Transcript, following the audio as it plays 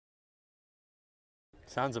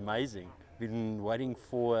Sounds amazing. Been waiting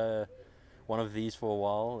for one of these for a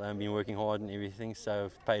while. I've been working hard and everything, so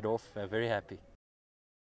I've paid off. Very happy.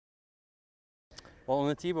 Well, on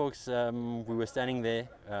the tee box, we were standing there.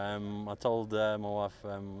 I told my wife,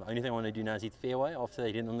 only thing I want to do now is hit fairway. After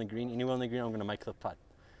they hit on the green, anywhere on the green, I'm going to make the putt.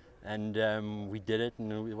 And we did it,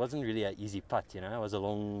 and it wasn't really an easy putt, you know. It was a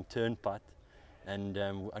long turn putt, and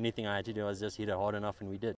only thing I had to do was just hit it hard enough, and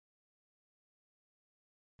we did.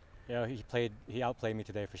 Yeah, he outplayed me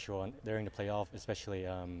today for sure during the playoff, especially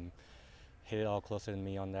hit it all closer than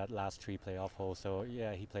me on that last 3 playoff holes. So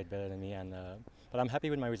yeah, he played better than me, and but I'm happy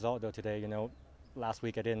with my result though today. You know, last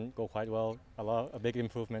week I didn't go quite well. A big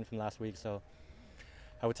improvement from last week, so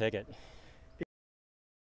I would take it.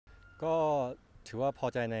 ก็ถือว่าพอ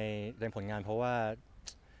ใจในผลงานเพราะว่า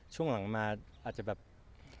ช่วงหลังมาอาจจะแบบ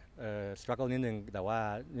struggle นิดนึงแต่ว่า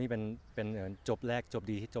นี่เป็นจบ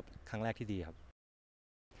ดีที่จบครั้งแรกที่ดีครับ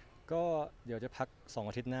ก็เดี๋ยวจะพัก2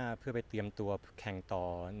 อาทิตย์หน้าเพื่อไปเตรียมตัวแข่งต่อ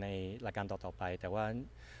ในรายการต่อไปแต่ว่า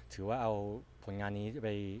ถือว่าเอาผลงานนี้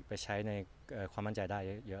ไปใช้ในความมั่นใจได้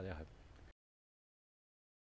เยอะเลยครับ